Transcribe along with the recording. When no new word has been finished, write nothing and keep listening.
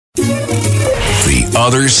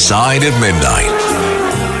Other Side of Midnight.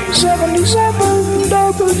 77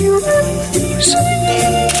 WABC.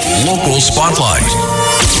 Local Spotlight.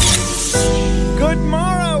 Good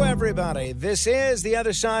morrow, everybody. This is The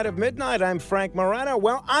Other Side of Midnight. I'm Frank Morano.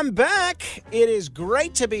 Well, I'm back. It is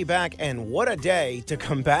great to be back, and what a day to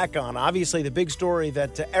come back on. Obviously, the big story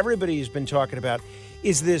that everybody's been talking about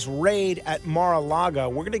is this raid at Mar-a-Lago.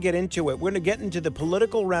 We're going to get into it. We're going to get into the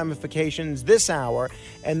political ramifications this hour,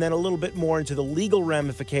 and then a little bit more into the legal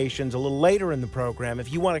ramifications a little later in the program.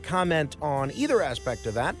 If you want to comment on either aspect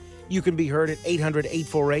of that, you can be heard at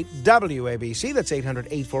 800-848-WABC. That's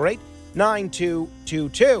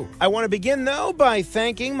 800-848-9222. I want to begin, though, by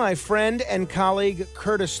thanking my friend and colleague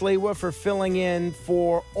Curtis Sliwa for filling in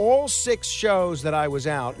for all 6 shows that I was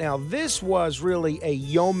out. Now, this was really a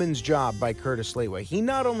yeoman's job by Curtis Sliwa. He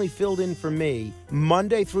not only filled in for me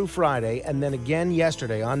Monday through Friday, and then again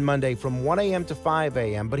yesterday on Monday from 1 a.m. to 5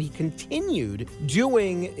 a.m., but he continued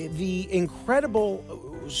doing the incredible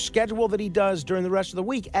schedule that he does during the rest of the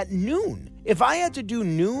week at noon. If I had to do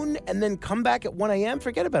noon and then come back at 1 a.m.,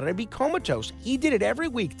 forget about it. I'd be comatose. He did it every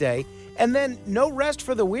weekday, and then no rest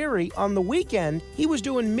for the weary. On the weekend, he was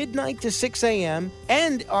doing midnight to 6 a.m.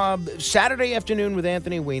 and Saturday afternoon with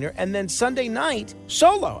Anthony Weiner, and then Sunday night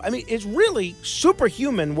solo. I mean, it's really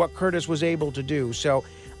superhuman what Curtis was able to do. So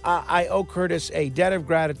I owe Curtis a debt of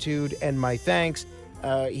gratitude and my thanks.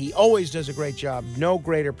 He always does a great job. No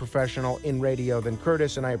greater professional in radio than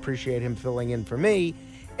Curtis, and I appreciate him filling in for me.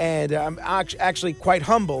 And I'm actually quite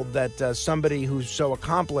humbled that somebody who's so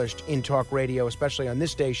accomplished in talk radio, especially on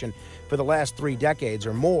this station, for the last 3 decades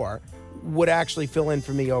or more, would actually fill in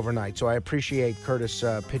for me overnight. So I appreciate Curtis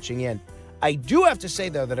pitching in. I do have to say,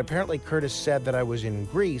 though, that apparently Curtis said that I was in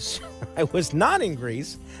Greece. I was not in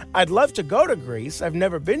Greece. I'd love to go to Greece. I've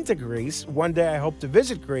never been to Greece. One day I hope to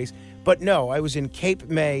visit Greece. But no, I was in Cape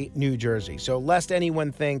May, New Jersey. So lest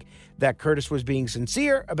anyone think that Curtis was being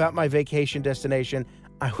sincere about my vacation destination,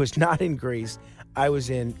 I was not in Greece. I was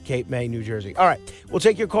in Cape May, New Jersey. All right, we'll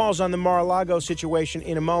take your calls on the Mar-a-Lago situation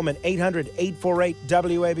in a moment.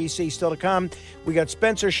 800-848-WABC still to come. We got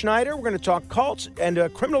Spencer Schneider. We're going to talk cults,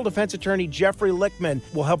 and criminal defense attorney Jeffrey Lichtman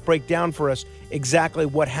will help break down for us exactly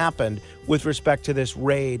what happened with respect to this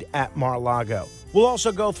raid at Mar-a-Lago. We'll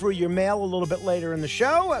also go through your mail a little bit later in the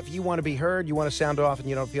show. If you want to be heard, you want to sound off, and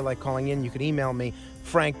you don't feel like calling in, you can email me,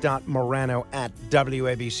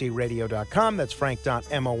 frank.morano@wabcradio.com. That's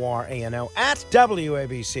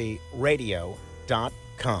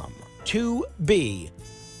frank.morano@wabcradio.com. To be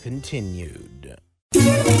continued.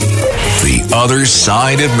 The Other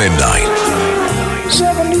Side of Midnight.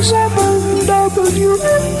 77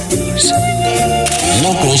 WABC.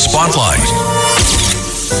 Local Spotlight.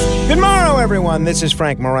 Good morrow, everyone. This is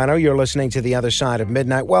Frank Morano. You're listening to The Other Side of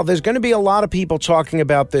Midnight. Well, there's going to be a lot of people talking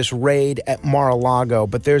about this raid at Mar-a-Lago,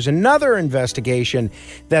 but there's another investigation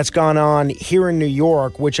that's gone on here in New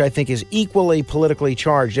York, which I think is equally politically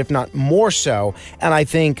charged, if not more so, and I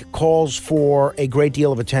think calls for a great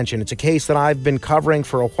deal of attention. It's a case that I've been covering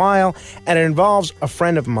for a while, and it involves a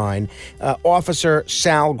friend of mine, Officer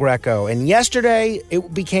Sal Greco. And yesterday,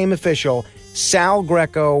 it became official. Sal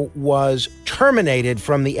Greco was terminated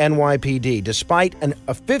from the NYPD despite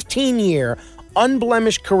a 15-year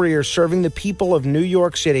unblemished career serving the people of New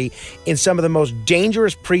York City in some of the most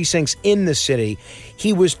dangerous precincts in the city.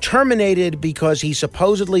 He was terminated because he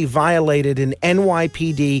supposedly violated an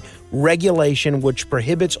NYPD regulation which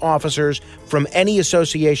prohibits officers from any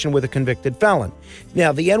association with a convicted felon.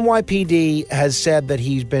 Now, the NYPD has said that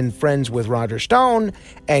he's been friends with Roger Stone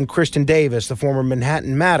and Kristen Davis, the former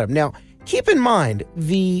Manhattan Madam. Now, keep in mind,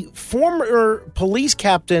 the former police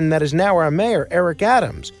captain that is now our mayor, Eric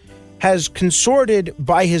Adams, has consorted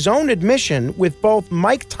by his own admission with both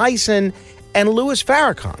Mike Tyson and Louis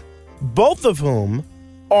Farrakhan, both of whom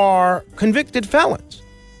are convicted felons.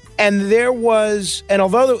 And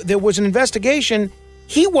although there was an investigation,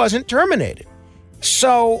 he wasn't terminated.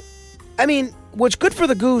 So, I mean, what's good for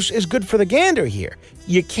the goose is good for the gander here.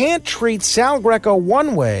 You can't treat Sal Greco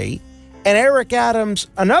one way and Eric Adams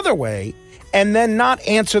another way, and then not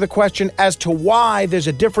answer the question as to why there's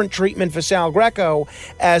a different treatment for Sal Greco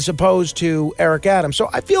as opposed to Eric Adams.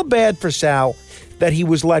 So I feel bad for Sal that he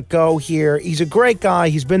was let go here. He's a great guy.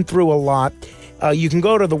 He's been through a lot. You can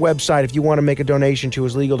go to the website if you want to make a donation to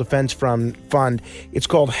his legal defense fund. It's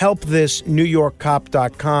called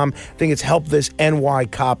helpthisnewyorkcop.com. I think it's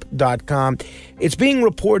helpthisnYcop.com. It's being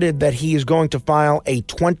reported that he is going to file a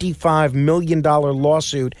 $25 million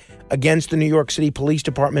lawsuit against the New York City Police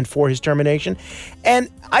Department for his termination. And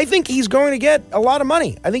I think he's going to get a lot of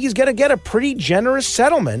money. I think he's going to get a pretty generous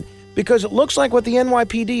settlement because it looks like what the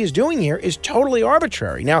NYPD is doing here is totally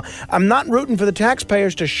arbitrary. Now, I'm not rooting for the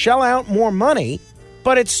taxpayers to shell out more money,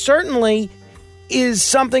 but it certainly is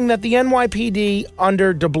something that the NYPD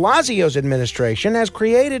under de Blasio's administration has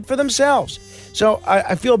created for themselves. So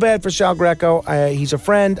I feel bad for Sal Greco. He's a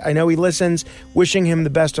friend. I know he listens. Wishing him the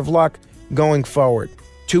best of luck going forward.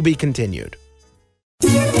 To be continued.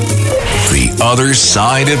 The Other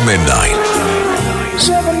Side of Midnight.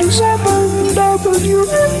 77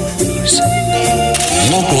 WABC.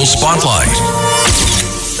 Local Spotlight.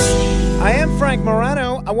 I am Frank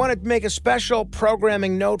Morano. I want to make a special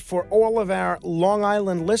programming note for all of our Long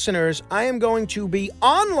Island listeners. I am going to be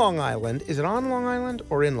on Long Island. Is it on Long Island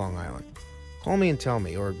or in Long Island? Call me and tell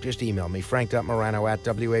me, or just email me,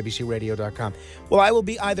 frank.morano@wabcradio.com. Well, I will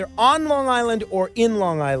be either on Long Island or in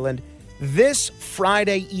Long Island this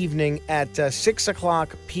Friday evening at 6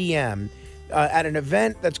 o'clock p.m. At an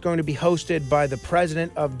event that's going to be hosted by the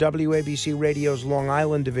president of WABC Radio's Long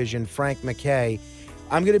Island division, Frank MacKay.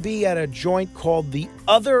 I'm going to be at a joint called The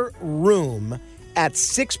Other Room at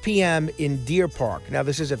 6 p.m. in Deer Park. Now,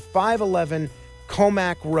 this is at 511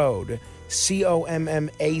 Commack Road,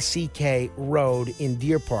 Commack Road in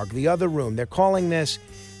Deer Park. The Other Room. They're calling this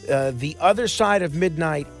The Other Side of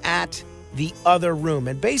Midnight at The Other Room.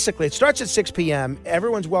 And basically, it starts at 6 p.m.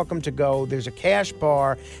 Everyone's welcome to go. There's a cash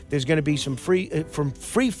bar. There's going to be some free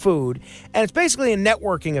food. And it's basically a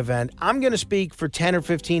networking event. I'm going to speak for 10 or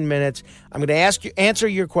 15 minutes. I'm going to answer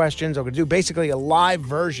your questions. I'm going to do basically a live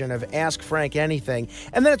version of Ask Frank Anything.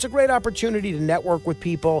 And then it's a great opportunity to network with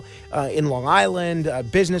people in Long Island,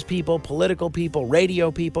 business people, political people,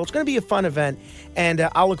 radio people. It's going to be a fun event. And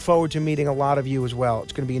I'll look forward to meeting a lot of you as well.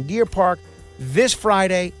 It's going to be in Deer Park this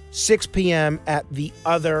Friday, 6 p.m. at The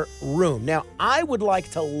Other Room. Now, I would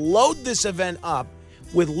like to load this event up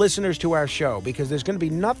with listeners to our show because there's going to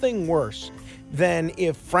be nothing worse than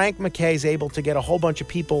if Frank MacKay is able to get a whole bunch of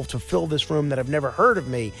people to fill this room that have never heard of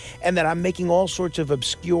me and that I'm making all sorts of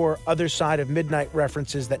obscure Other Side of Midnight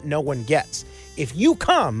references that no one gets. If you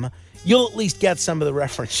come, you'll at least get some of the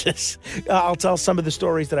references. I'll tell some of the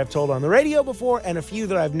stories that I've told on the radio before and a few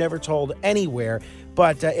that I've never told anywhere.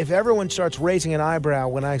 But if everyone starts raising an eyebrow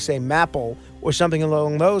when I say Maple or something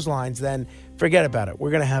along those lines, then forget about it.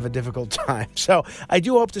 We're going to have a difficult time. So I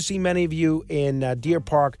do hope to see many of you in Deer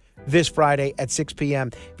Park this Friday at 6 p.m.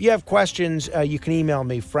 If you have questions, you can email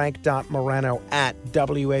me,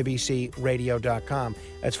 frank.morano@wabcradio.com.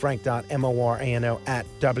 That's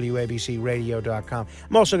frank.morano@wabcradio.com.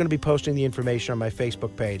 I'm also going to be posting the information on my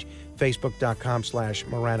Facebook page,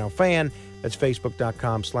 facebook.com/MoranoFan. That's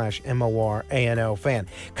facebook.com/MORANOFan.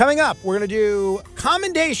 Coming up, we're going to do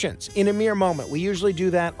commendations in a mere moment. We usually do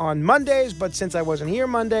that on Mondays, but since I wasn't here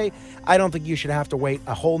Monday, I don't think you should have to wait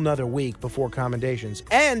a whole nother week before commendations.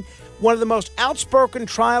 And one of the most outspoken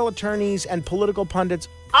trial attorneys and political pundits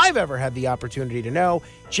I've ever had the opportunity to know,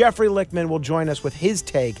 Jeffrey Lichtman, will join us with his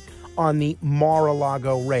take on the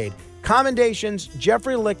Mar-a-Lago raid. Commendations,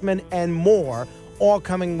 Jeffrey Lichtman, and more, all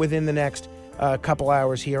coming within the next couple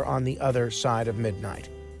hours here on The Other Side of Midnight.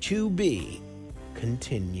 To be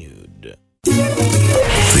continued.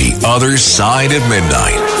 The Other Side of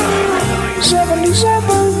Midnight.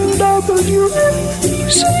 77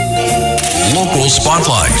 WABC. Local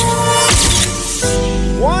Spotlight.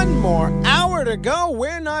 One more hour to go.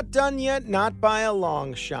 We're not done yet, not by a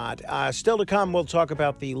long shot. Still to come, we'll talk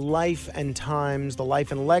about the life and times, the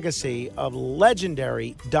life and legacy of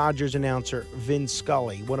legendary Dodgers announcer Vin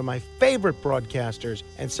Scully, one of my favorite broadcasters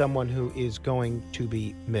and someone who is going to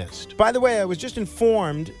be missed. By the way, I was just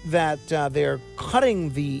informed that they're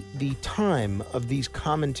cutting the time of these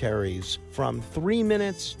commentaries from 3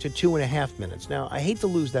 minutes to 2.5 minutes. Now, I hate to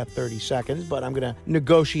lose that 30 seconds, but I'm going to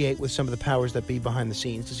negotiate with some of the powers that be behind the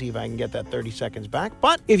scenes to see if I can get that 30 seconds back.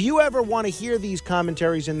 But if you ever want to hear these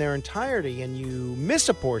commentaries in their entirety and you miss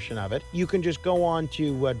a portion of it, you can just go on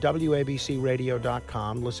to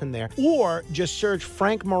wabcradio.com, listen there, or just search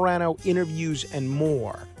Frank Morano Interviews and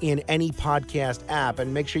More in any podcast app,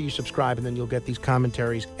 and make sure you subscribe, and then you'll get these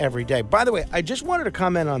commentaries every day. By the way, I just wanted to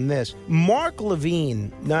comment on this. Mark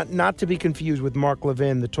Levine, not to be confused with Mark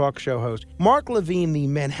Levin, the talk show host. Mark Levine, the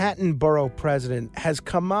Manhattan Borough president, has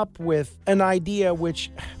come up with an idea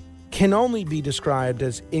which can only be described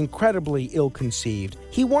as incredibly ill-conceived.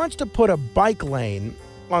 He wants to put a bike lane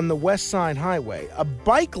on the West Side Highway. A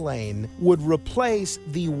bike lane would replace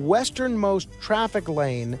the westernmost traffic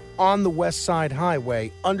lane on the West Side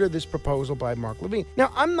Highway under this proposal by Mark Levine. Now,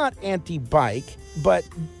 I'm not anti-bike, but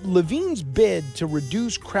Levine's bid to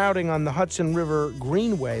reduce crowding on the Hudson River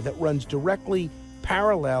Greenway that runs directly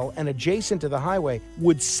parallel and adjacent to the highway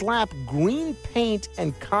would slap green paint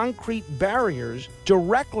and concrete barriers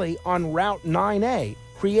directly on Route 9A,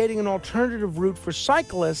 creating an alternative route for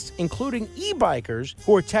cyclists, including e-bikers,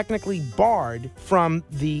 who are technically barred from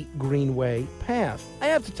the Greenway path. I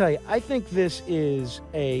have to tell you, I think this is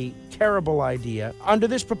a terrible idea. Under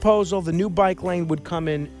this proposal, the new bike lane would come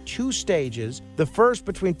in 2 stages, the first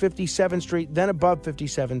between 57th Street, then above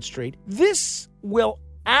 57th Street. This will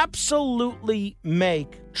absolutely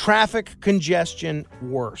make traffic congestion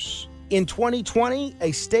worse. In 2020,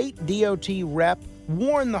 a state DOT rep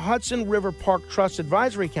warned the Hudson River Park Trust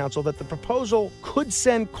Advisory Council that the proposal could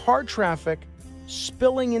send car traffic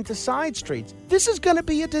spilling into side streets. This is going to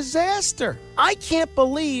be a disaster. I can't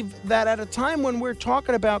believe that at a time when we're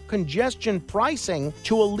talking about congestion pricing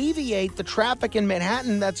to alleviate the traffic in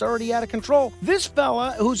Manhattan that's already out of control, this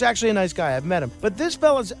fella, who's actually a nice guy, I've met him, but this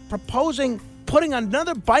fella's proposing putting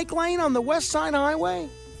another bike lane on the West Side Highway?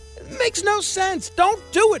 It makes no sense. Don't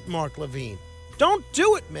do it, Mark Levine. Don't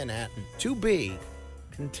do it, Manhattan. To be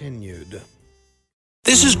continued.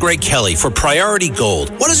 This is Greg Kelly for Priority Gold.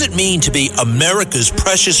 What does it mean to be America's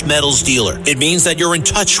precious metals dealer? It means that you're in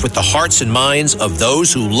touch with the hearts and minds of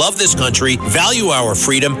those who love this country, value our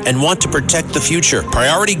freedom, and want to protect the future.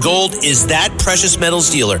 Priority Gold is that precious metals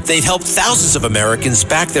dealer. They've helped thousands of Americans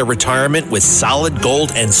back their retirement with solid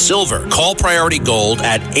gold and silver. Call Priority Gold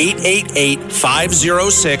at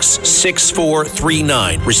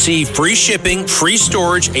 888-506-6439. Receive free shipping, free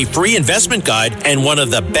storage, a free investment guide, and one of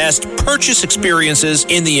the best purchase experiences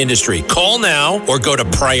in the industry. Call now or go to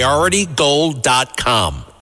PriorityGold.com.